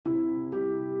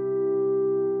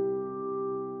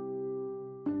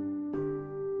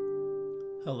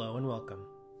Hello and welcome.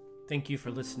 Thank you for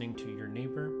listening to Your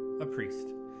Neighbor, a Priest,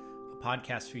 a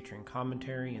podcast featuring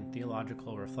commentary and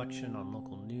theological reflection on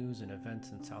local news and events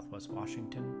in Southwest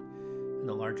Washington and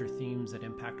the larger themes that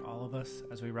impact all of us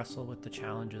as we wrestle with the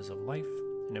challenges of life,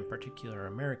 and in particular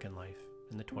American life,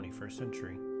 in the 21st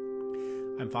century.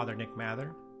 I'm Father Nick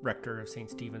Mather, Rector of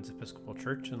St. Stephen's Episcopal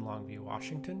Church in Longview,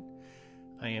 Washington.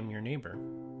 I am your neighbor,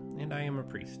 and I am a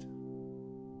priest.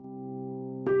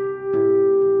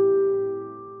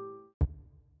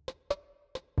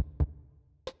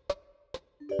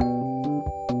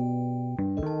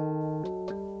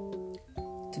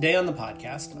 Today on the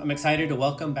podcast, I'm excited to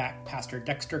welcome back Pastor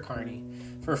Dexter Carney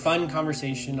for a fun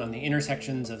conversation on the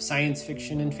intersections of science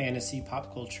fiction and fantasy,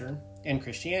 pop culture, and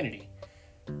Christianity.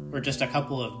 We're just a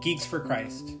couple of geeks for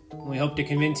Christ, and we hope to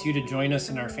convince you to join us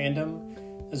in our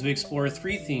fandom as we explore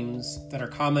three themes that are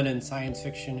common in science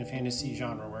fiction and fantasy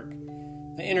genre work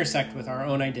that intersect with our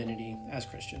own identity as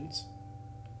Christians.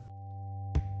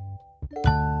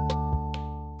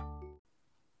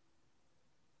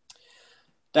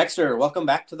 Dexter, welcome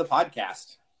back to the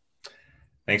podcast.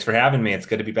 Thanks for having me. It's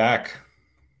good to be back.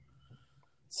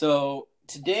 So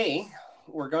today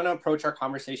we're going to approach our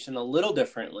conversation a little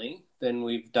differently than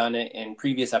we've done it in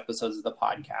previous episodes of the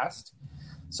podcast.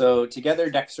 So together,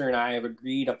 Dexter and I have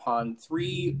agreed upon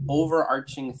three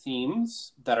overarching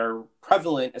themes that are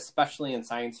prevalent, especially in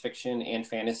science fiction and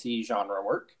fantasy genre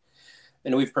work.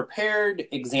 And we've prepared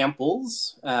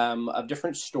examples of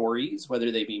different stories, whether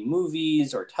they be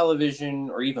movies or television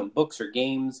or even books or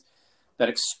games, that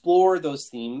explore those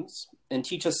themes and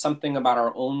teach us something about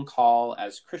our own call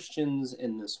as Christians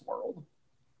in this world.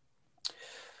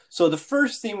 So the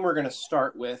first theme we're going to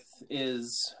start with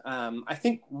is, I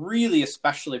think, really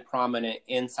especially prominent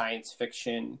in science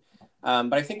fiction,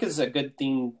 but I think is a good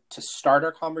theme to start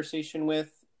our conversation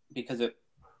with because it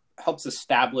helps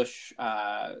establish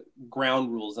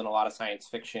ground rules in a lot of science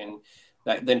fiction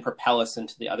that then propel us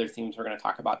into the other themes we're going to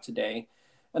talk about today.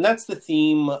 And that's the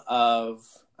theme of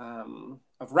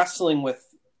wrestling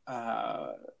with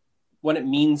what it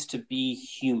means to be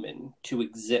human, to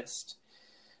exist.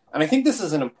 And I think this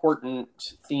is an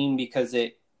important theme because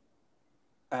it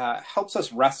helps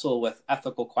us wrestle with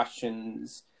ethical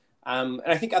questions. And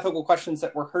I think ethical questions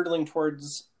that we're hurtling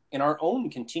towards in our own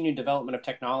continued development of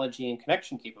technology and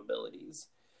connection capabilities.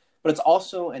 But it's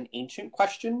also an ancient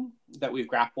question that we've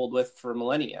grappled with for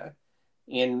millennia.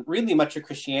 And really much of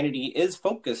Christianity is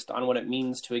focused on what it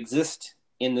means to exist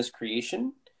in this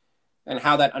creation and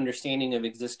how that understanding of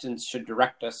existence should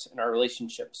direct us in our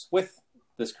relationships with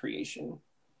this creation.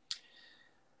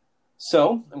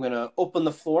 So I'm going to open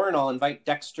the floor and I'll invite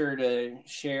Dexter to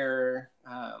share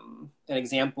an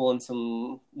example and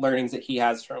some learnings that he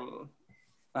has from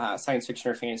science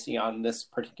fiction or fantasy on this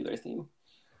particular theme.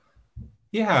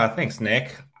 Yeah, thanks,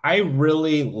 Nick. I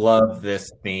really love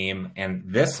this theme, and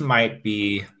this might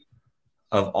be,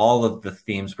 of all of the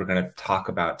themes we're going to talk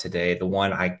about today, the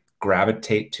one I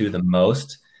gravitate to the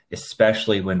most,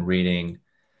 especially when reading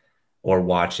or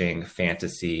watching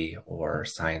fantasy or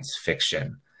science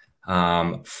fiction.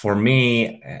 For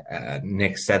me,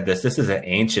 Nick said this is an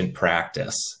ancient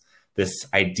practice, this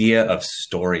idea of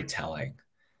storytelling.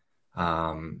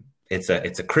 It's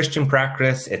a Christian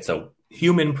practice. It's a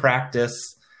human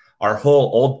practice. Our whole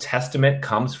Old Testament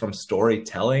comes from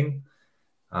storytelling.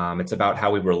 It's about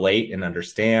how we relate and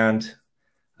understand.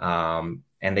 And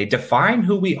they define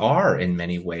who we are in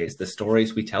many ways, the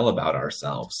stories we tell about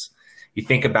ourselves. You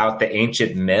think about the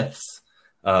ancient myths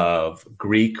of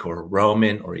Greek or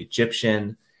Roman or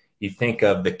Egyptian. You think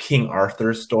of the King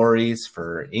Arthur stories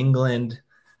for England.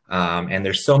 And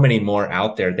there's so many more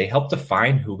out there. They help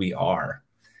define who we are.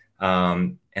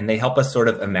 And they help us sort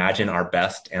of imagine our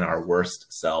best and our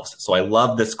worst selves. So I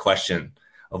love this question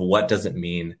of what does it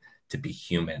mean to be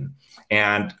human?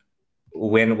 And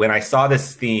when I saw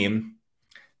this theme,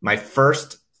 my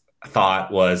first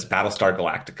thought was Battlestar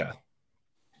Galactica.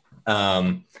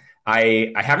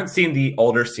 I haven't seen the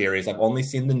older series. I've only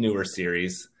seen the newer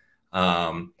series.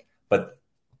 But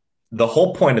the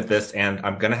whole point of this, and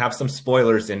I'm going to have some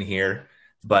spoilers in here,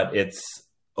 but it's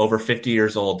over 50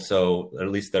 years old, so at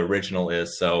least the original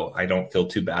is, so I don't feel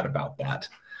too bad about that.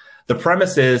 The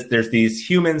premise is there's these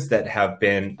humans that have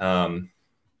been, are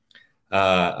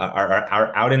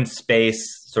out in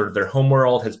space, sort of their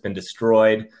homeworld has been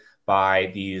destroyed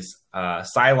by these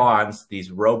Cylons,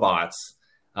 these robots,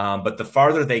 but the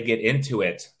farther they get into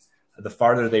it, the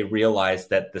farther they realize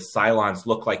that the Cylons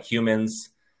look like humans,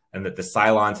 and that the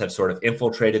Cylons have sort of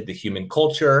infiltrated the human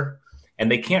culture, and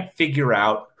they can't figure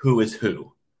out who is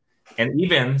who. And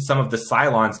even some of the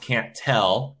Cylons can't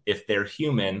tell if they're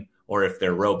human or if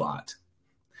they're robot.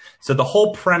 So the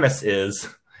whole premise is,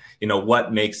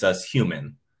 what makes us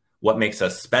human? What makes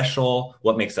us special?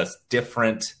 What makes us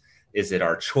different? Is it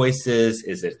our choices?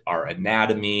 Is it our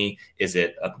anatomy? Is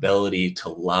it ability to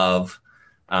love?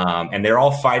 And they're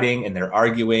all fighting and they're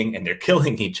arguing and they're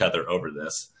killing each other over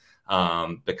this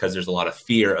because there's a lot of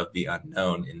fear of the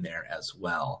unknown in there as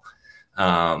well.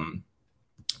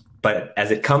 But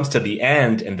as it comes to the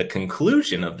end and the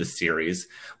conclusion of the series,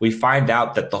 we find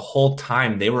out that the whole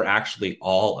time they were actually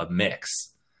all a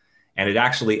mix. And it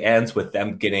actually ends with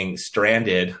them getting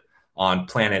stranded on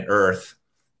planet Earth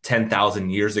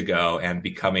 10,000 years ago and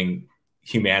becoming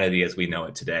humanity as we know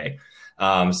it today.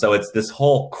 So it's this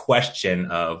whole question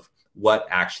of what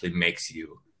actually makes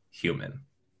you human.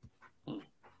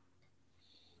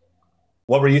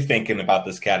 What were you thinking about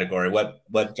this category? What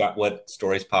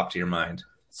stories popped to your mind?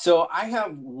 So I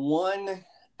have one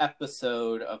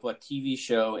episode of a TV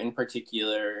show in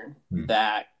particular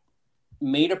that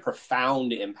made a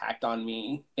profound impact on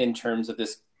me in terms of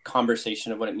this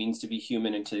conversation of what it means to be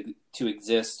human and to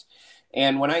exist.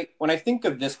 And when I think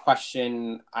of this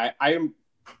question, I'm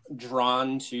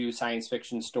drawn to science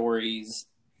fiction stories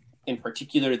in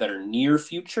particular that are near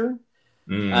future.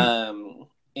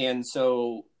 And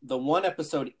so the one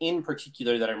episode in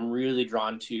particular that I'm really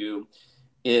drawn to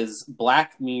is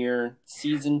Black Mirror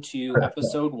Season 2,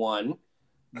 Episode 1,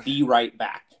 Be Right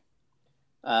Back.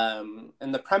 And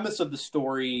the premise of the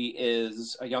story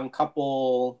is a young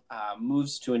couple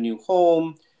moves to a new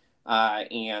home,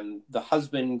 and the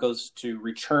husband goes to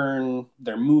return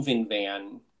their moving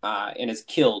van and is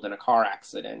killed in a car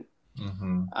accident.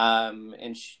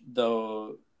 And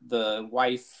the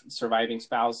wife, surviving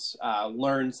spouse,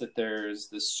 learns that there's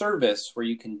this service where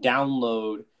you can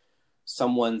download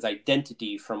someone's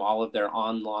identity from all of their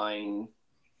online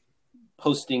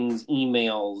postings,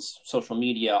 emails, social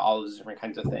media, all those different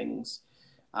kinds of things,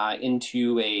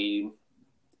 into a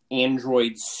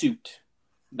Android suit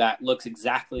that looks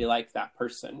exactly like that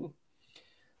person.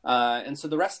 And so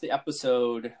the rest of the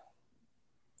episode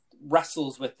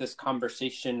wrestles with this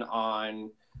conversation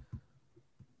on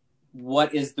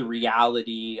what is the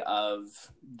reality of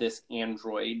this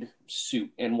Android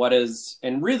suit and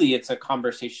really it's a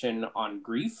conversation on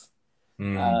grief.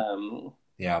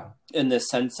 Yeah. In the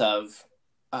sense of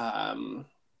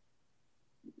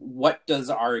what does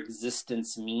our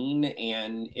existence mean,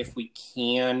 and if we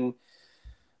can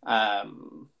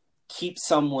keep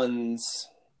someone's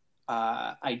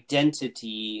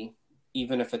identity,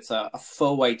 even if it's a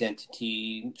faux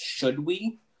identity, should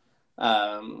we?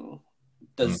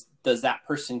 Does that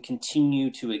person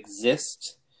continue to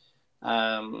exist?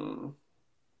 And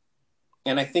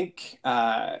I think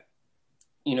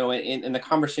in the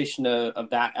conversation of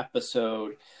that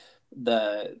episode,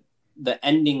 the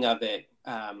ending of it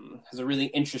has a really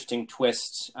interesting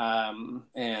twist, and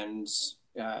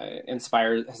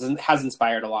has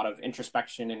inspired a lot of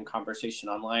introspection and conversation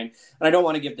online. And I don't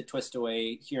want to give the twist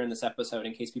away here in this episode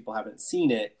in case people haven't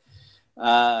seen it,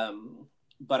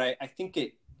 but I think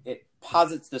it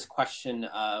posits this question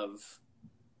of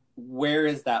where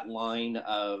is that line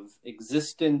of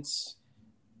existence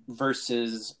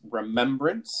versus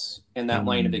remembrance, and that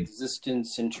line of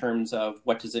existence in terms of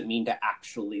what does it mean to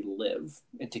actually live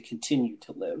and to continue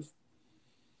to live.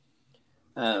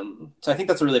 So I think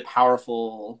that's a really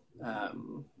powerful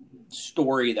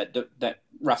story that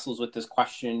wrestles with this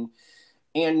question.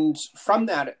 And from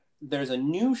that, there's a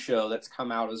new show that's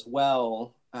come out as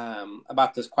well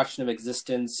about this question of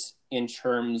existence in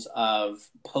terms of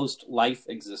post-life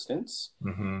existence.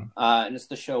 And it's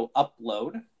the show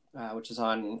Upload, which is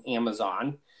on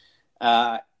Amazon.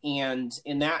 And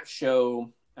in that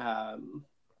show,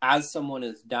 as someone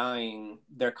is dying,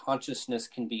 their consciousness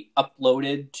can be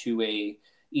uploaded to a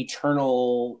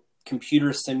eternal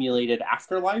computer simulated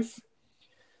afterlife.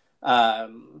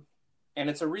 And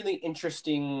it's a really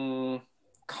interesting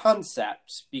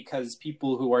concept because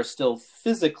people who are still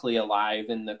physically alive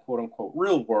in the quote unquote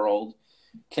real world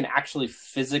can actually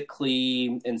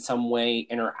physically in some way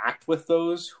interact with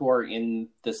those who are in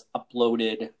this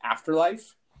uploaded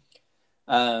afterlife.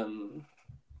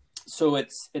 So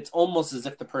it's almost as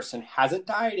if the person hasn't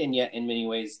died, and yet in many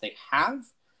ways they have.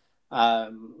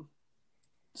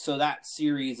 So that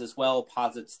series as well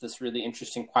posits this really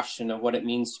interesting question of what it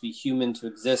means to be human, to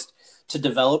exist, to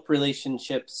develop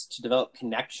relationships, to develop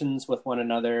connections with one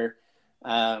another,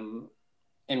 and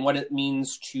what it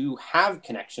means to have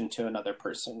connection to another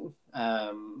person.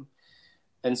 And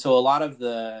so a lot of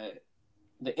the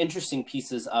interesting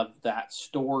pieces of that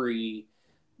story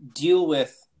deal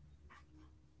with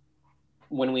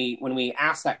when we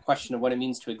ask that question of what it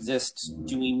means to exist,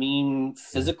 do we mean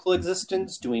physical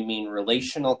existence? Do we mean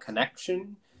relational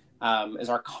connection? Is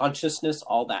our consciousness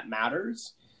all that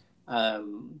matters?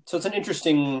 So it's an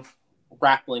interesting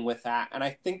grappling with that. And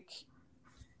I think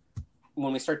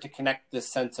when we start to connect this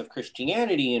sense of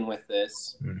Christianity in with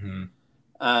this,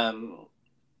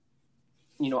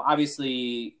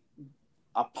 obviously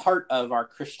a part of our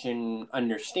Christian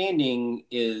understanding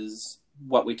is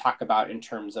what we talk about in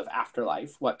terms of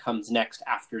afterlife, what comes next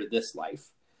after this life.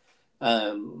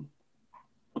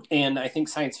 And I think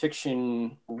science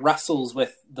fiction wrestles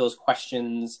with those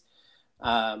questions,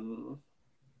 not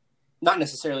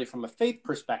necessarily from a faith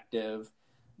perspective,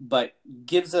 but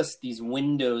gives us these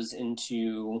windows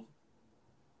into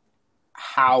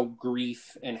how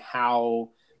grief and how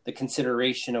the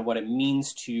consideration of what it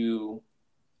means to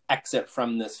exit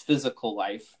from this physical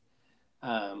life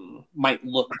might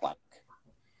look like.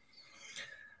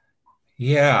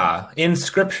 Yeah. In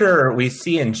scripture, we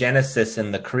see in Genesis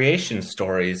and the creation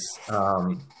stories,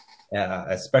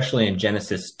 especially in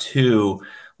Genesis 2,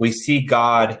 we see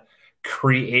God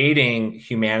creating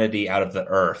humanity out of the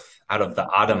earth, out of the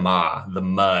Adamah, the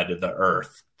mud, the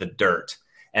earth, the dirt,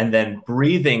 and then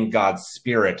breathing God's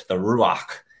spirit, the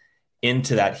Ruach,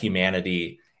 into that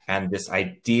humanity. And this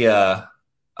idea,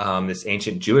 this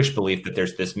ancient Jewish belief that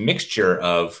there's this mixture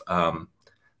of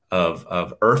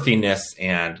earthiness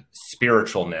and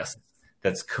spiritualness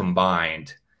that's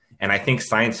combined. And I think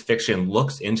science fiction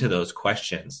looks into those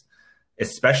questions,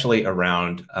 especially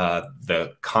around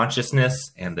the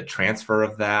consciousness and the transfer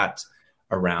of that,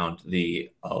 around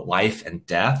the life and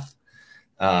death.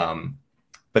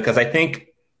 Because I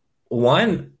think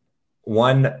one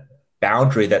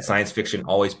boundary that science fiction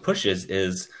always pushes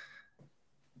is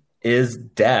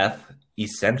death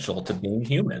essential to being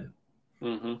human?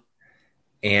 Mm-hmm.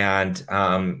 And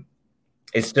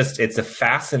it's a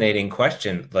fascinating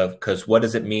question, because what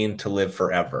does it mean to live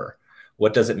forever?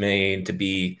 What does it mean to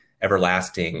be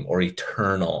everlasting or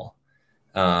eternal?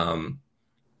 And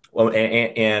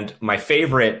my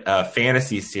favorite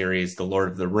fantasy series, The Lord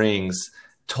of the Rings,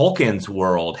 Tolkien's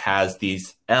world has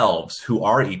these elves who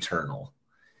are eternal,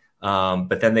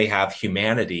 but then they have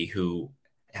humanity who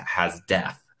has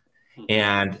death.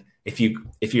 And if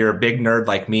you're a big nerd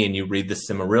like me and you read the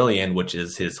Silmarillion, which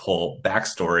is his whole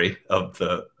backstory of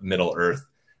the Middle Earth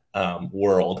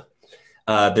world,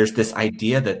 there's this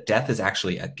idea that death is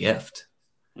actually a gift,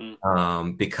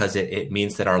 because it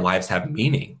means that our lives have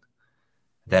meaning,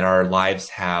 that our lives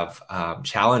have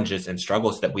challenges and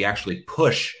struggles, that we actually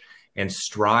push and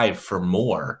strive for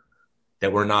more,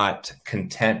 that we're not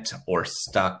content or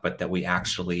stuck, but that we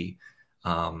actually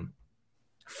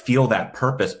feel that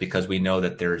purpose because we know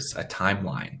that there's a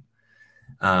timeline.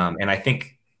 And I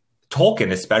think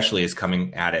Tolkien especially is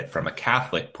coming at it from a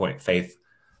Catholic faith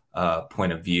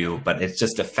point of view, but it's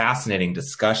just a fascinating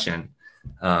discussion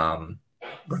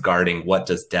regarding what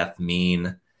does death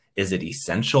mean? Is it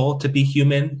essential to be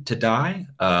human, to die?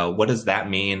 What does that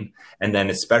mean? And then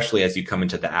especially as you come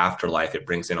into the afterlife, it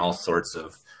brings in all sorts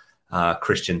of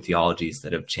Christian theologies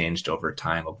that have changed over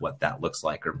time of what that looks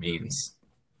like or means.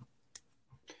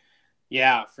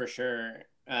 Yeah, for sure.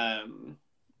 I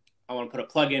want to put a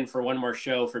plug in for one more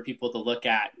show for people to look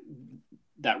at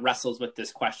that wrestles with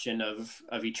this question of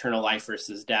eternal life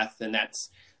versus death. And that's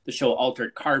the show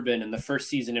Altered Carbon. And the first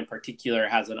season in particular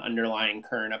has an underlying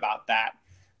current about that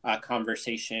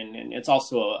conversation. And it's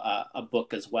also a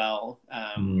book as well.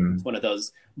 It's one of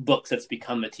those books that's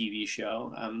become a TV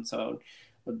show. So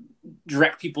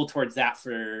direct people towards that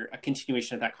for a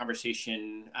continuation of that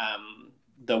conversation.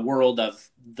 The world of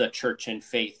the church and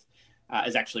faith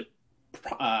is actually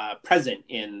present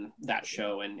in that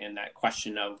show, and that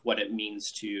question of what it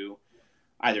means to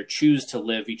either choose to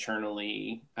live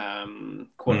eternally,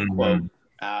 quote unquote,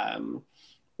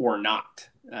 or not.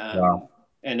 Wow.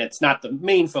 And it's not the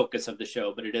main focus of the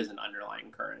show, but it is an underlying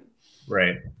current.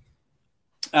 Right.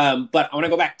 But I want to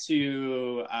go back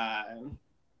to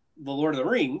The Lord of the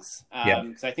Rings,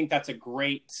 because I think that's a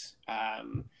great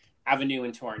avenue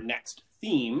into our next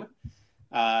theme,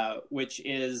 which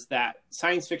is that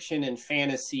science fiction and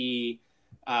fantasy,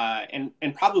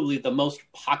 and probably the most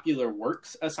popular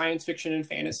works of science fiction and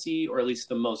fantasy, or at least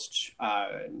the most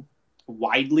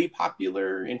widely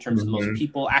popular in terms of most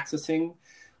people accessing,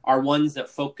 are ones that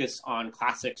focus on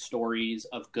classic stories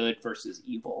of good versus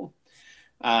evil.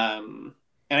 And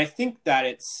I think that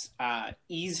it's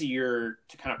easier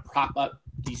to kind of prop up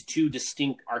these two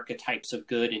distinct archetypes of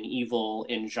good and evil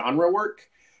in genre work,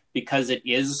 because it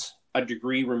is a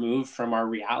degree removed from our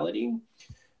reality.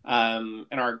 And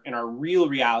our real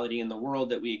reality in the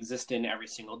world that we exist in every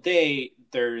single day,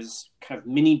 there's kind of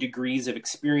many degrees of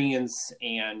experience,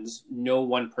 and no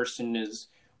one person is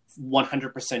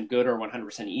 100% good or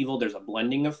 100% evil. There's a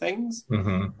blending of things.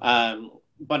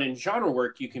 But in genre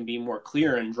work, you can be more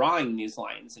clear in drawing these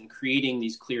lines and creating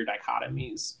these clear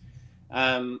dichotomies.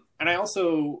 And I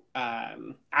also,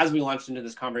 as we launched into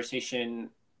this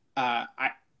conversation,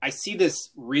 I see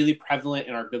this really prevalent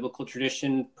in our biblical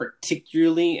tradition,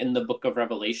 particularly in the book of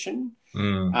Revelation,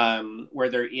 where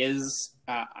there is,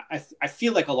 I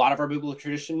feel like a lot of our biblical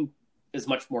tradition is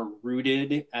much more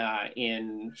rooted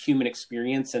in human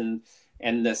experience and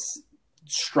this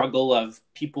struggle of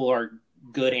people are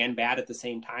good and bad at the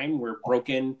same time. We're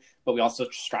broken, but we also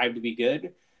strive to be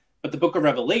good. But the book of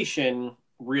Revelation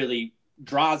really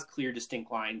draws clear,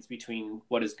 distinct lines between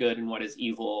what is good and what is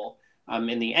evil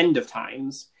in the end of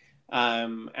times.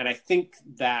 And I think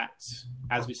that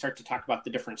as we start to talk about the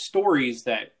different stories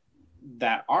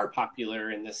that are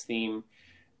popular in this theme,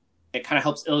 it kind of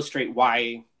helps illustrate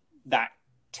why that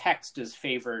text is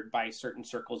favored by certain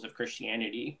circles of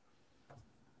Christianity.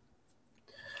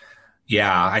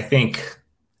 Yeah, I think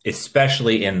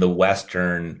especially in the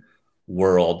Western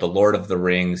world, The Lord of the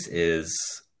Rings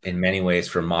is in many ways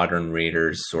for modern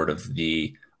readers sort of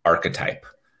the archetype.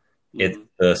 It's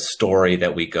the story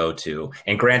that we go to.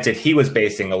 And granted, he was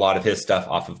basing a lot of his stuff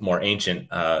off of more ancient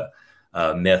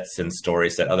myths and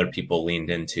stories that other people leaned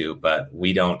into, but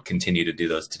we don't continue to do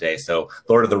those today. So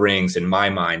Lord of the Rings, in my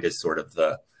mind, is sort of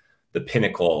the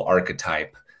pinnacle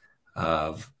archetype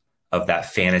of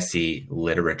that fantasy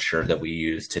literature that we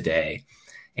use today.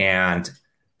 And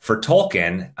for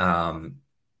Tolkien,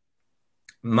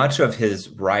 much of his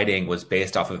writing was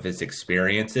based off of his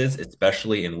experiences,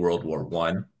 especially in World War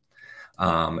I.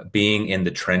 Being in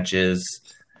the trenches,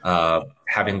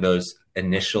 having those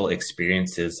initial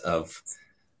experiences of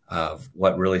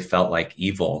what really felt like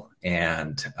evil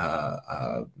and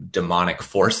demonic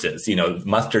forces,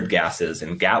 mustard gases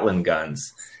and Gatling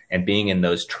guns, and being in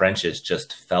those trenches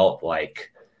just felt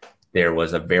like there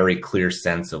was a very clear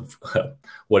sense of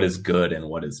what is good and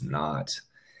what is not.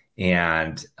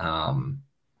 And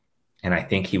I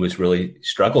think he was really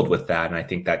struggled with that. And I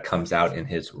think that comes out in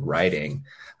his writing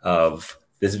of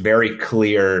this very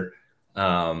clear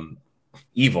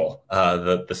evil.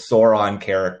 The Sauron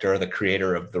character, the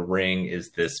creator of the ring,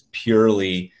 is this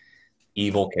purely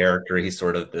evil character. He's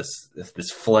sort of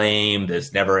this flame,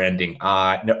 this never-ending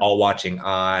eye, all-watching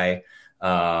eye.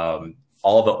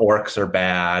 All the orcs are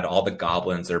bad. All the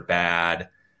goblins are bad.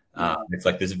 It's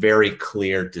like this very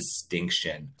clear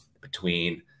distinction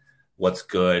between what's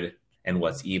good and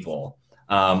what's evil.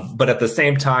 But at the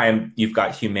same time, you've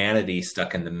got humanity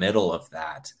stuck in the middle of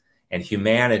that. And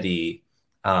humanity,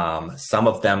 some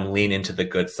of them lean into the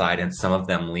good side and some of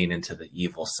them lean into the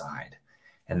evil side.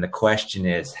 And the question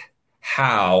is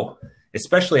how,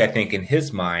 especially I think in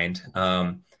his mind,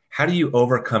 how do you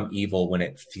overcome evil when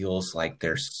it feels like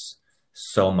there's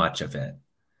so much of it,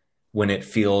 when it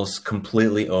feels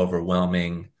completely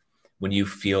overwhelming, when you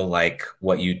feel like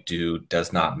what you do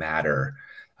does not matter,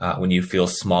 when you feel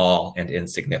small and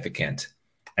insignificant?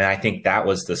 And I think that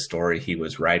was the story he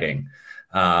was writing.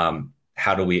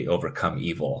 How do we overcome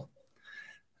evil?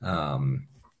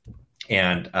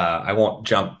 And I won't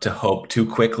jump to hope too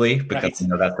quickly because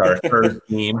that's our third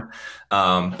theme.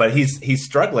 But he's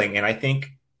struggling. And I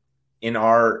think in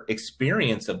our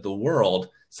experience of the world,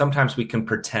 sometimes we can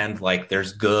pretend like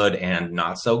there's good and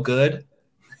not so good.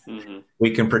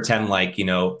 We can pretend like,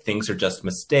 things are just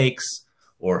mistakes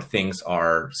or things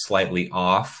are slightly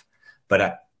off.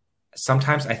 But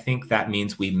sometimes I think that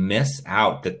means we miss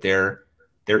out that there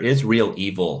is real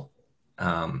evil.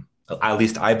 At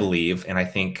least I believe, and I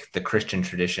think the Christian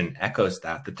tradition echoes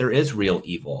that there is real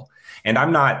evil. And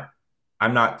I'm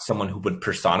not someone who would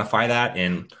personify that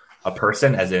in a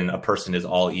person, as in a person is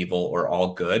all evil or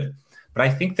all good. But I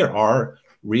think there are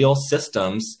real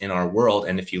systems in our world.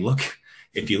 And if you look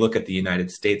at the United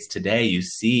States today, you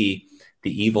see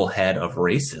the evil head of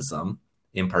racism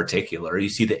in particular. You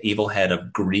see the evil head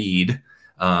of greed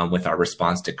with our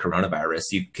response to coronavirus.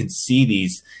 You can see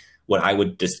these, what I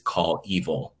would just call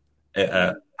evil,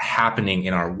 happening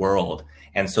in our world.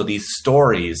 And so these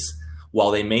stories,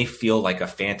 while they may feel like a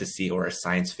fantasy or a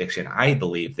science fiction, I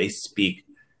believe they speak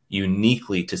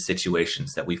uniquely to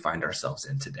situations that we find ourselves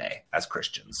in today as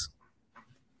Christians.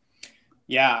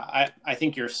 Yeah, I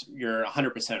think you're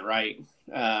 100% right.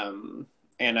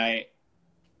 And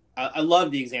I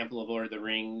love the example of Lord of the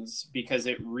Rings because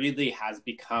it really has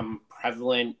become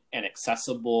prevalent and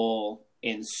accessible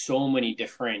in so many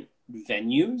different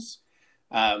venues.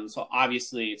 So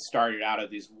obviously it started out of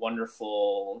these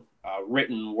wonderful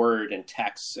written word and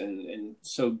texts and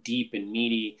so deep and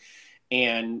meaty.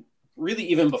 And really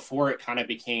even before it kind of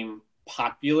became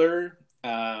popular,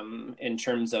 in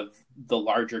terms of the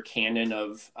larger canon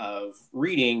of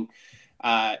reading.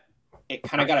 It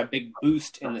kind of got a big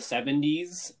boost in the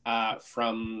 70s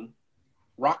from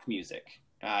rock music.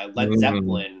 Led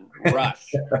Zeppelin,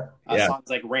 Rush, Yeah. songs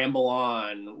like Ramble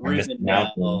On, And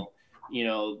Rivendell,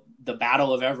 The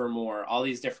Battle of Evermore, all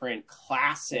these different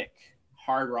classic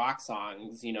hard rock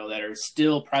songs, that are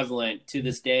still prevalent to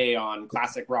this day on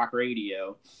classic rock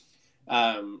radio,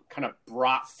 kind of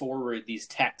brought forward these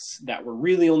texts that were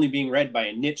really only being read by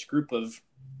a niche group of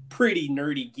pretty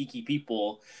nerdy, geeky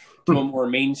people to a more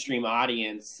mainstream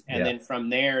audience. And then from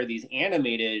there, these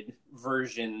animated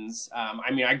versions.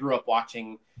 I grew up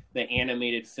watching the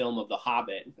animated film of The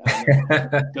Hobbit,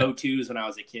 go-tos when I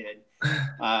was a kid.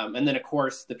 And then, of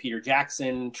course, the Peter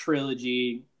Jackson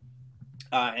trilogy.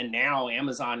 And now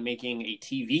Amazon making a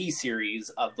TV series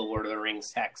of the Lord of the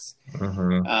Rings texts.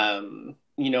 Mm-hmm.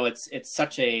 It's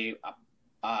such a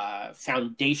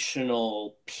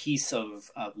foundational piece of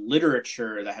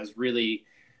literature that has really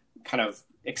kind of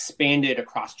expanded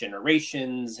across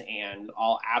generations and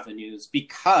all avenues,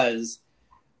 because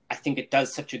I think it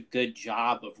does such a good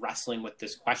job of wrestling with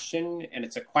this question. And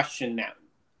it's a question that,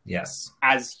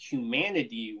 as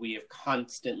humanity, we have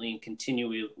constantly and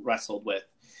continually wrestled with.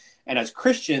 And as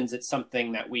Christians, it's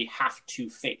something that we have to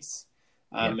face.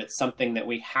 It's something that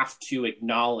we have to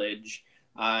acknowledge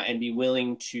and be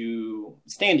willing to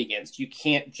stand against. You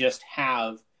can't just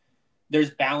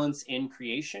there's balance in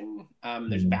creation.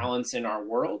 There's balance in our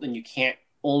world, and you can't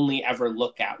only ever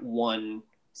look at one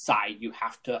side. You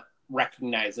have to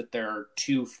recognize that there are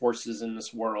two forces in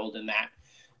this world, and that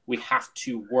we have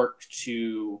to work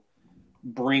to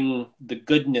bring the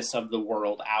goodness of the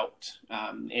world out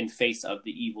in face of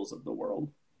the evils of the world.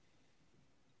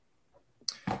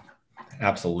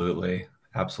 Absolutely.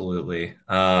 I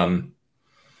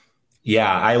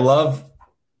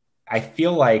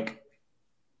feel like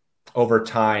over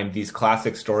time, these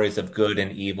classic stories of good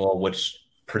and evil, which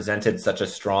presented such a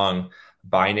strong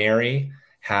binary,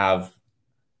 have,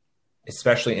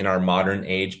 especially in our modern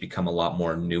age, become a lot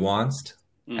more nuanced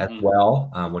as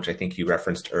well, which I think you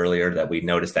referenced earlier, that we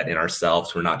notice that in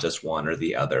ourselves, we're not just one or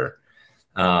the other.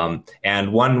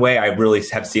 And one way I really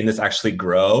have seen this actually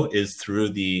grow is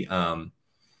through the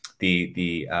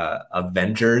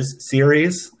Avengers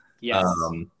series. Yes,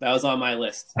 that was on my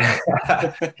list.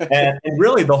 and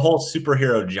really the whole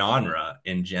superhero genre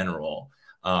in general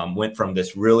went from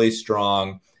this really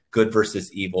strong good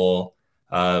versus evil,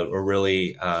 or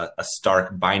really a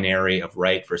stark binary of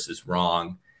right versus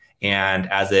wrong.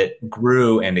 And as it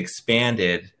grew and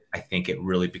expanded, I think it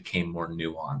really became more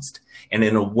nuanced. And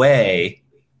in a way,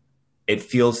 it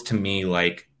feels to me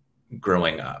like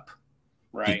growing up.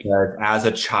 Right. Because as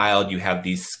a child, you have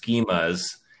these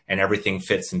schemas and everything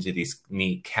fits into these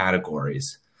neat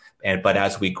categories. But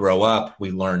as we grow up, we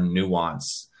learn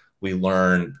nuance. We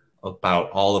learn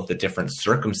about all of the different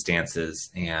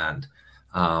circumstances and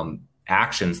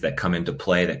actions that come into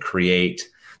play that create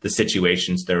the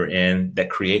situations they're in, that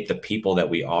create the people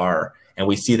that we are. And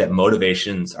we see that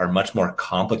motivations are much more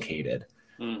complicated.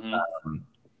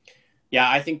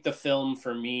 I think the film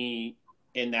for me,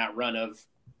 in that run of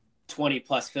 20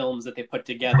 plus films that they put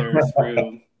together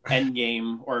through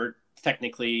Endgame, or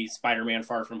technically Spider-Man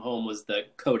Far From Home was the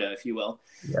coda, if you will,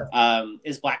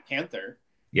 is Black Panther.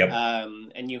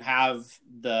 And you have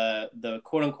the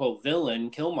quote unquote villain,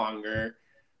 Killmonger,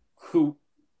 who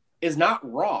is not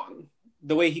wrong.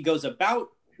 The way he goes about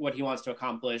what he wants to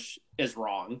accomplish is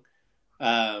wrong.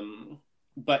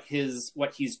 But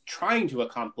what he's trying to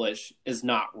accomplish is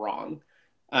not wrong.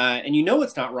 And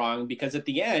it's not wrong because at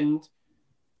the end,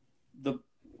 the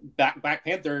Black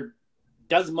Panther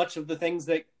does much of the things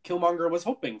that Killmonger was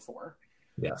hoping for.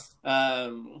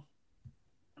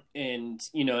 And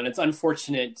it's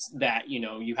unfortunate that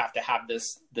you have to have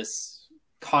this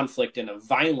conflict in a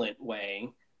violent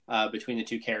way between the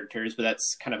two characters, but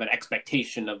that's kind of an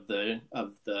expectation of the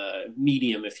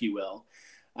medium, if you will.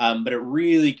 But it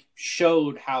really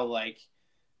showed how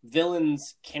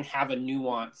villains can have a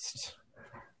nuanced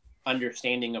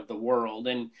understanding of the world,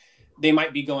 and they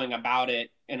might be going about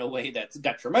it in a way that's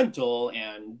detrimental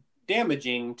and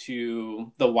damaging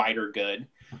to the wider good,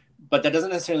 but that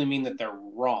doesn't necessarily mean that they're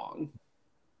wrong.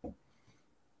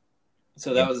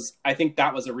 So I think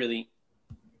that was a really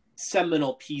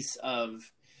seminal piece of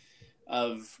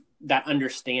that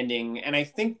understanding. And I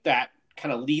think that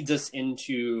kind of leads us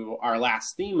into our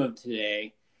last theme of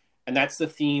today. And that's the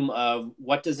theme of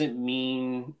what does it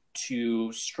mean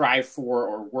to strive for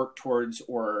or work towards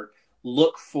or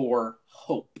look for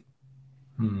hope.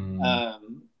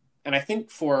 And I think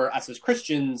for us as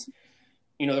Christians,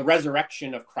 the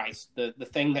resurrection of Christ, the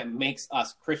thing that makes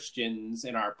us Christians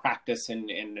in our practice and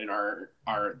in our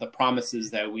the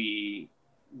promises that we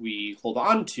hold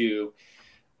on to,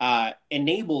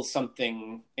 enables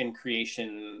something in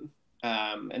creation,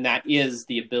 and that is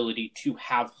the ability to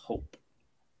have hope.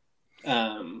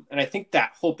 And I think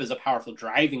that hope is a powerful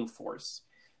driving force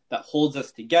that holds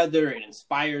us together. It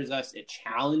inspires us, it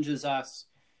challenges us,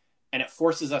 and it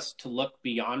forces us to look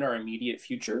beyond our immediate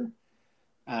future.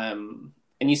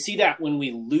 And you see that when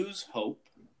we lose hope,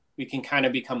 we can kind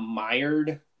of become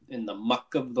mired in the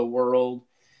muck of the world.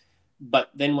 But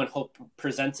then when hope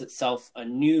presents itself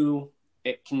anew,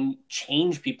 it can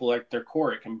change people at their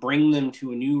core. It can bring them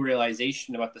to a new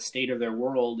realization about the state of their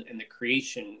world and the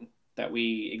creation that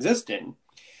we exist in.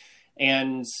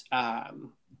 And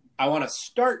I want to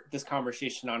start this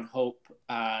conversation on hope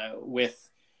with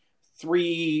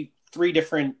three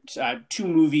different, 2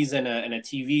 movies and a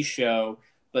TV show,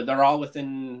 but they're all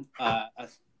within a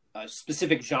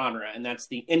specific genre, and that's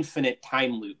the infinite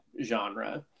time loop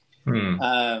genre.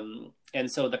 And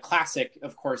so the classic,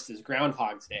 of course, is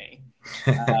Groundhog's Day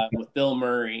with Bill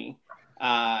Murray,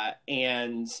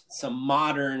 and some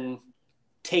modern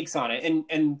takes on it.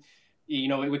 And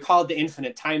we call it the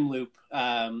infinite time loop,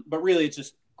 but really it's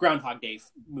just Groundhog Day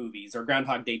movies or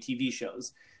Groundhog Day TV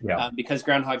shows, because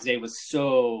Groundhog's Day was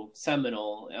so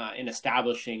seminal in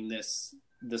establishing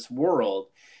this world.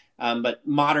 But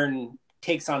modern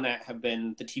takes on that have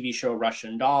been the TV show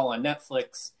Russian Doll on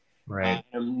Netflix, right?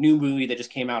 A new movie that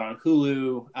just came out on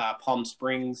Hulu, Palm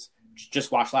Springs,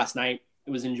 just watched last night.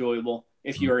 It was enjoyable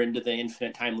if you're into the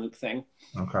infinite time loop thing.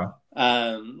 Okay.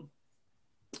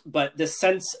 But the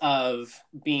sense of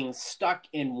being stuck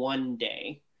in one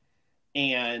day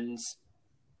and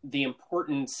the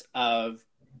importance of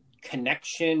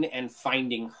connection and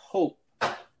finding hope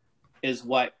is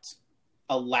what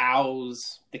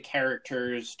allows the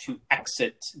characters to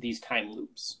exit these time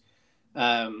loops.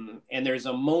 And there's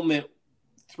a moment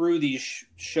through these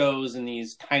shows and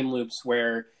these time loops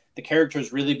where the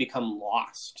characters really become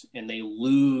lost and they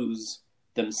lose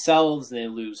themselves and they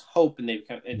lose hope and they hit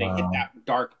that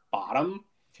dark bottom.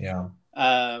 Yeah.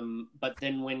 But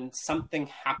then when something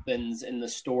happens in the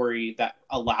story that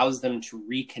allows them to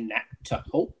reconnect to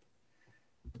hope,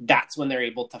 that's when they're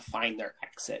able to find their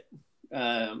exit.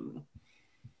 And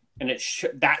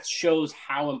that shows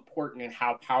how important and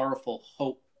how powerful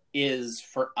hope is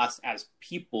for us as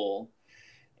people.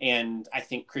 And I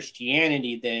think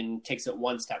Christianity then takes it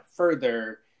one step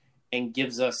further and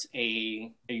gives us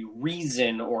a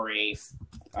reason or a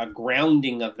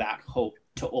grounding of that hope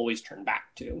to always turn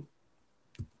back to.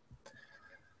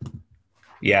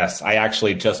 Yes, I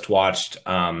actually just watched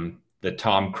the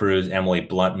Tom Cruise, Emily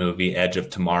Blunt movie, Edge of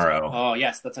Tomorrow. Oh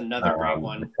yes, that's another great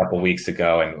one. A couple weeks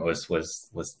ago, and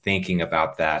was thinking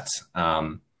about that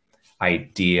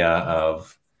idea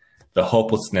of the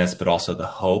hopelessness, but also the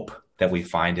hope that we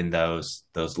find in those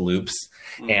loops.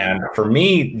 Mm-hmm. And for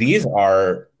me, these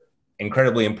are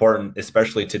incredibly important,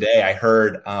 especially today. I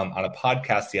heard on a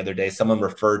podcast the other day, someone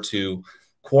referred to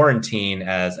quarantine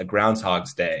as a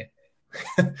Groundhog's Day.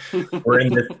 We're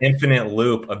in this infinite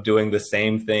loop of doing the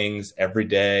same things every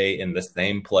day in the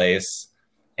same place.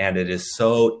 And it is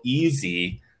so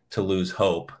easy to lose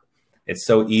hope. It's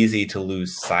so easy to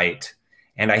lose sight.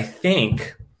 And I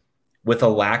think with a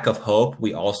lack of hope,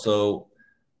 we also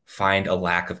find a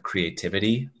lack of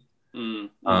creativity,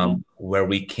 where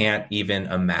we can't even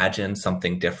imagine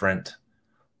something different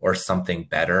or something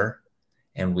better.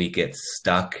 And we get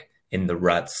stuck in the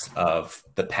ruts of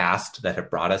the past that have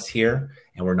brought us here.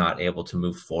 And we're not able to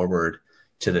move forward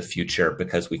to the future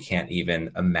because we can't even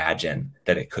imagine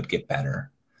that it could get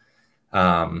better.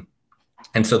 And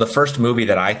so the first movie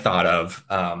that I thought of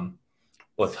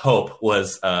with hope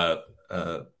was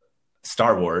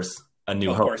Star Wars, A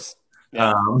New Hope. Of course.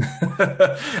 Yeah.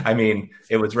 I mean,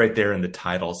 it was right there in the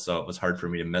title, so it was hard for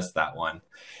me to miss that one.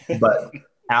 But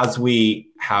as we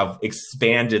have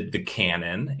expanded the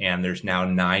canon, and there's now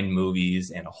 9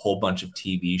 movies and a whole bunch of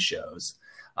TV shows,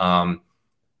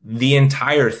 the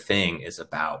entire thing is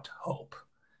about hope.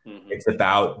 Mm-hmm. It's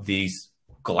about these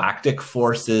galactic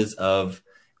forces of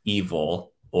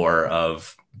evil or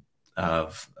of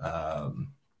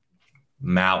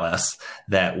malice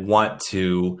that want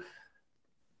to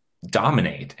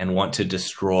dominate and want to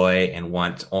destroy and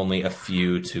want only a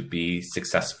few to be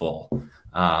successful.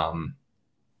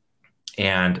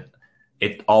 And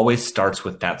it always starts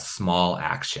with that small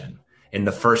action. In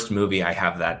the first movie, I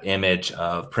have that image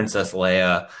of Princess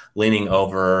Leia leaning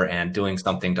over and doing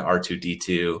something to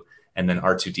R2-D2, and then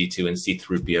R2-D2 and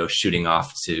C-3PO shooting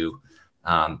off to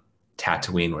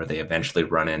Tatooine, where they eventually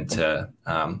run into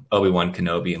Obi-Wan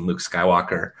Kenobi and Luke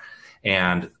Skywalker.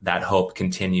 And that hope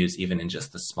continues even in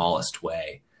just the smallest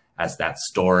way as that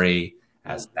story,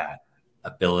 as that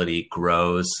ability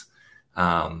grows.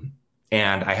 And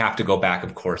I have to go back,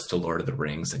 of course, to Lord of the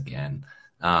Rings again,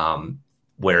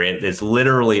 where it is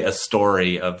literally a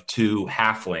story of two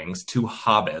halflings, two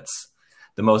hobbits,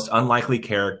 the most unlikely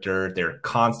character. They're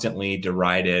constantly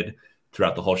derided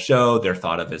throughout the whole show. They're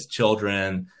thought of as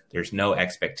children. There's no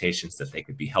expectations that they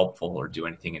could be helpful or do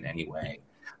anything in any way.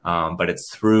 But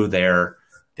it's through their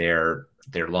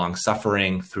long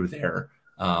suffering, through their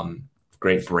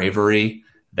great bravery,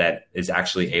 that is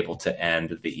actually able to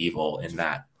end the evil in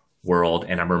that world.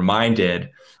 And I'm reminded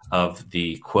of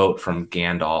the quote from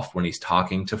Gandalf when he's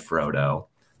talking to Frodo,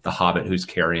 the hobbit who's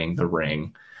carrying the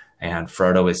ring. And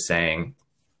Frodo is saying,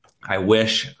 I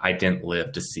wish I didn't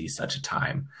live to see such a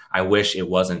time. I wish it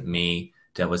wasn't me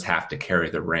that was have to carry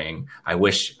the ring. I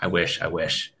wish.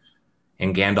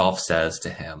 And Gandalf says to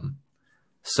him,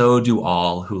 so do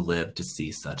all who live to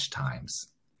see such times.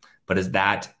 But as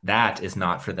that is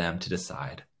not for them to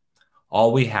decide.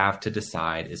 All we have to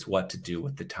decide is what to do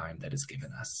with the time that is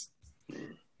given us.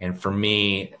 And for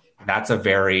me, that's a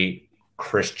very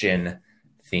Christian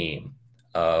theme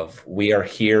of we are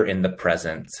here in the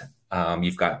present.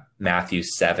 You've got Matthew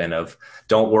 7 of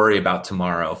don't worry about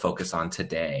tomorrow, focus on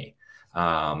today.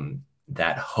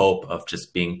 That hope of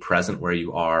just being present where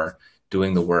you are,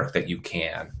 doing the work that you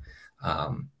can,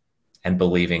 and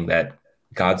believing that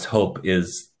God's hope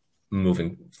is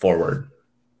moving forward.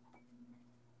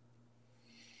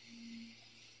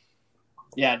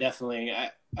 Yeah, definitely.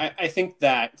 I think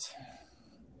that,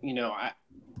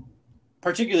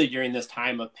 particularly during this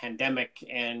time of pandemic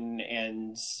and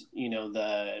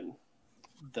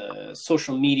the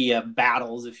social media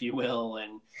battles, if you will,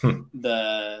 and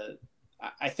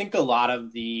I think a lot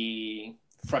of the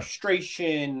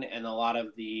frustration and a lot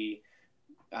of the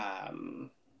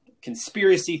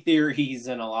conspiracy theories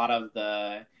and a lot of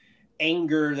the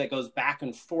anger that goes back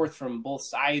and forth from both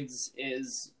sides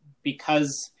is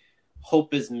because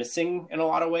hope is missing in a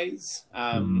lot of ways.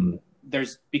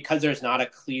 Because there's not a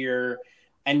clear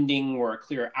ending or a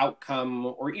clear outcome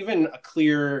or even a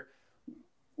clear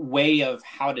way of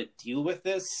how to deal with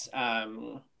this.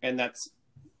 And that's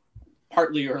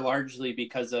partly or largely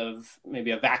because of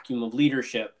maybe a vacuum of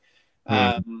leadership.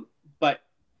 But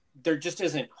there just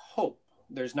isn't hope.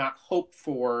 There's not hope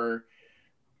for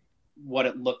what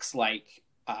it looks like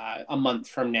a month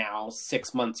from now,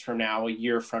 6 months from now, a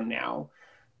year from now.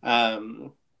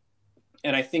 And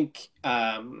I think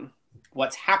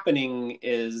what's happening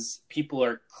is people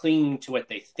are clinging to what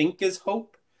they think is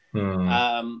hope,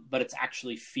 but it's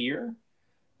actually fear.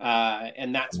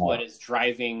 And that's what is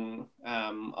driving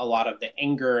a lot of the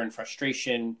anger and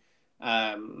frustration.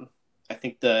 I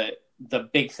think the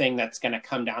big thing that's going to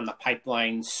come down the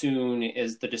pipeline soon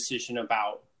is the decision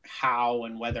about how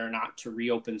and whether or not to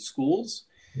reopen schools.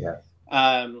 Yeah.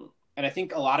 And I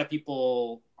think a lot of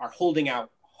people are holding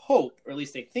out hope, or at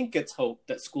least they think it's hope,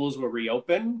 that schools will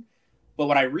reopen. But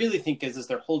what I really think is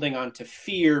they're holding on to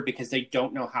fear because they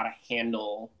don't know how to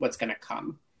handle what's going to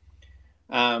come.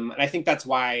 And I think that's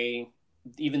why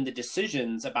even the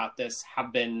decisions about this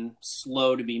have been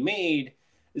slow to be made,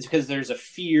 is because there's a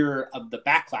fear of the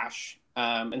backlash.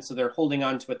 And so they're holding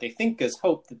on to what they think is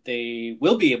hope that they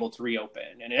will be able to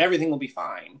reopen and everything will be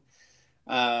fine.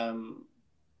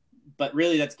 But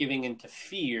really that's giving into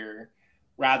fear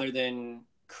rather than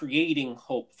creating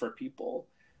hope for people.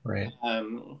 Right.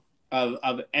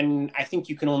 And I think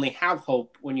you can only have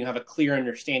hope when you have a clear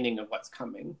understanding of what's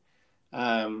coming.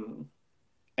 And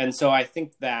so I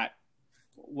think that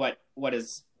what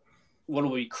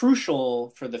will be crucial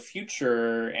for the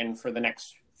future and for the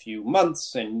next few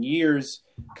months and years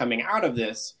coming out of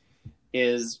this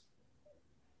is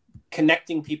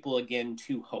connecting people again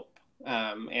to hope,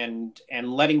 and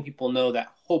letting people know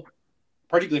that hope,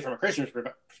 particularly from a Christian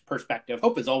perspective,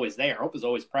 hope is always there. Hope is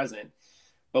always present,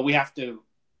 but we have to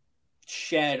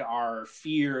shed our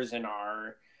fears and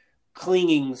our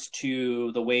clingings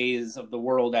to the ways of the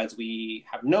world as we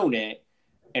have known it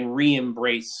and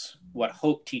re-embrace what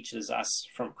hope teaches us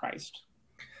from Christ.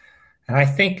 And I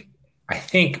think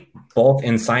both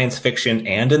in science fiction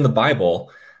and in the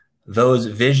Bible, those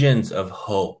visions of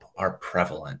hope are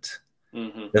prevalent.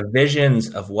 Mm-hmm. The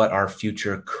visions of what our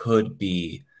future could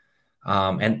be.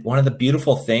 And one of the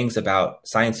beautiful things about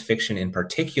science fiction in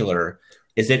particular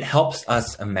is it helps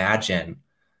us imagine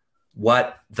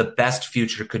what the best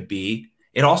future could be.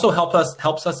 It also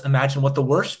helps us imagine what the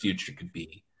worst future could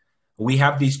be. We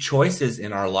have these choices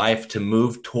in our life to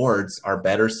move towards our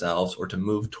better selves or to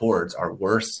move towards our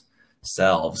worse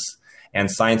selves. And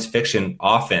science fiction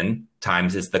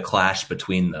oftentimes is the clash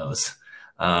between those.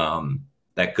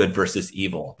 That good versus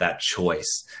evil, that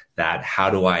choice, that how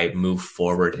do I move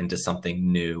forward into something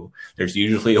new? There's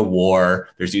usually a war,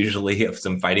 there's usually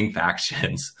some fighting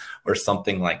factions or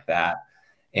something like that.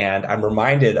 And I'm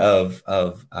reminded of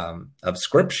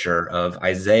scripture, of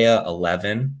Isaiah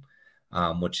 11,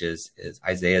 which is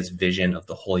Isaiah's vision of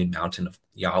the holy mountain of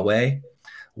Yahweh,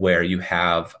 where you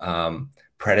have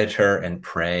predator and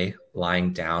prey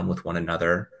lying down with one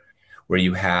another, where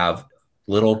you have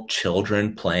little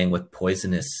children playing with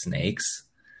poisonous snakes.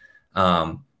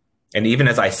 And even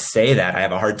as I say that, I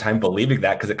have a hard time believing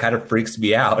that because it kind of freaks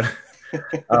me out.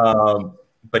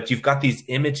 But you've got these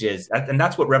images, and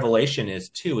that's what Revelation is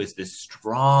too, is this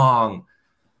strong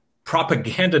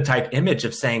propaganda type image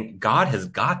of saying, God has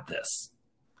got this.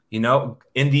 In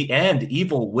the end,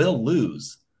 evil will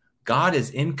lose. God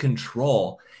is in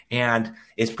control and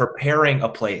is preparing a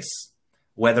place,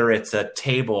 whether it's a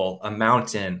table, a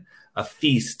mountain, a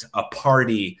feast, a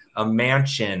party, a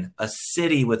mansion, a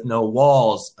city with no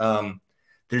walls.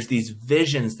 There's these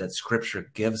visions that scripture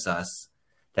gives us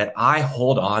that I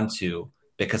hold on to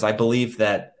because I believe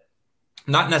that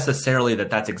not necessarily that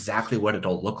that's exactly what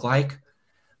it'll look like,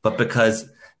 but because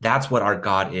that's what our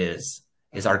God is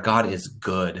our God is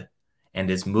good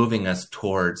and is moving us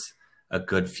towards a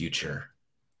good future.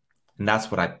 And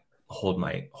that's what I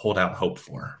hold out hope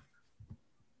for.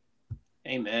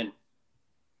 Amen.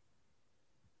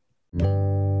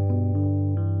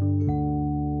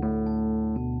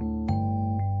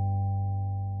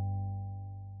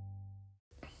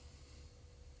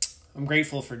 I'm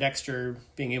grateful for Dexter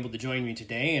being able to join me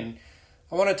today, and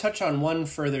I want to touch on one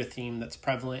further theme that's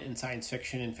prevalent in science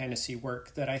fiction and fantasy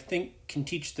work that I think can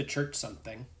teach the church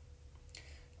something.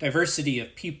 Diversity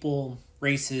of people,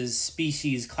 races,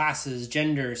 species, classes,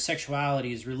 genders,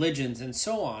 sexualities, religions, and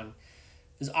so on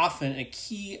is often a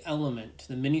key element to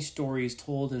the many stories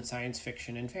told in science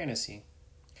fiction and fantasy.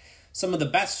 Some of the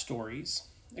best stories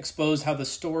expose how the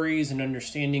stories and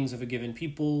understandings of a given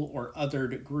people or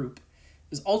othered group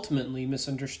is ultimately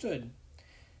misunderstood,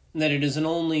 and that it isn't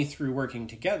only through working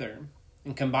together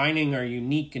and combining our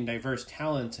unique and diverse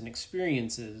talents and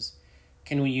experiences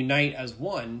can we unite as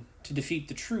one to defeat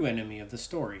the true enemy of the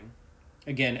story,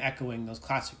 again echoing those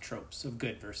classic tropes of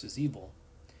good versus evil.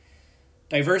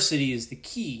 Diversity is the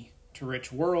key to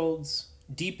rich worlds,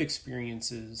 deep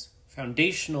experiences,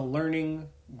 foundational learning,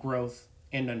 growth,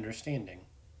 and understanding.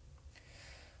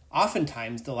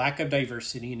 Oftentimes, the lack of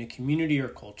diversity in a community or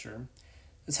culture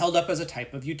is held up as a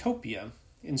type of utopia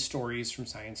in stories from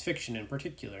science fiction in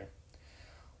particular,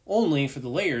 only for the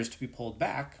layers to be pulled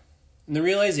back and the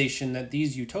realization that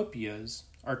these utopias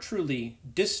are truly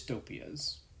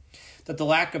dystopias, that the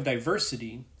lack of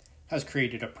diversity has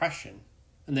created oppression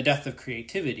and the death of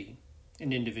creativity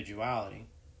and individuality.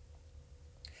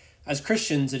 As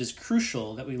Christians, it is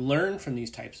crucial that we learn from these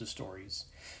types of stories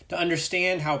to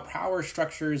understand how power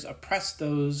structures oppress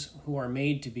those who are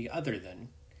made to be other than,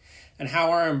 and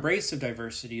how our embrace of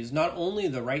diversity is not only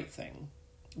the right thing,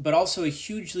 but also a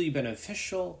hugely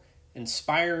beneficial,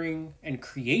 inspiring, and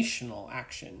creational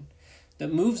action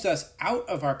that moves us out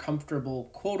of our comfortable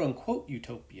quote-unquote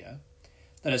utopia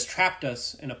that has trapped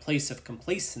us in a place of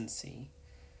complacency,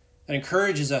 that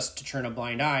encourages us to turn a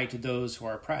blind eye to those who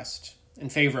are oppressed in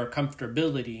favor of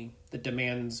comfortability that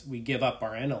demands we give up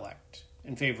our intellect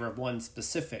in favor of one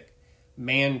specific,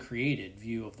 man-created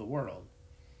view of the world.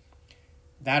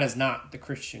 That is not the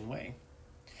Christian way,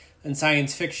 and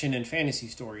science fiction and fantasy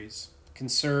stories can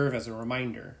serve as a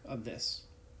reminder of this.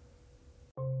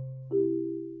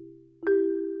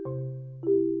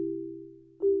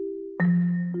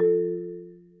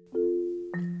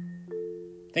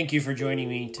 Thank you for joining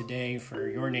me today for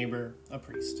Your Neighbor, a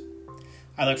Priest.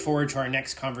 I look forward to our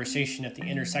next conversation at the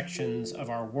intersections of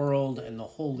our world and the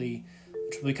holy,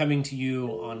 which will be coming to you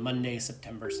on Monday,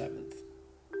 September 7th.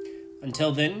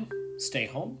 Until then, stay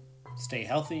home, stay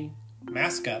healthy,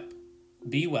 mask up,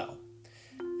 be well,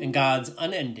 and God's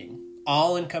unending,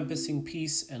 all-encompassing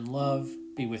peace and love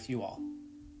be with you all.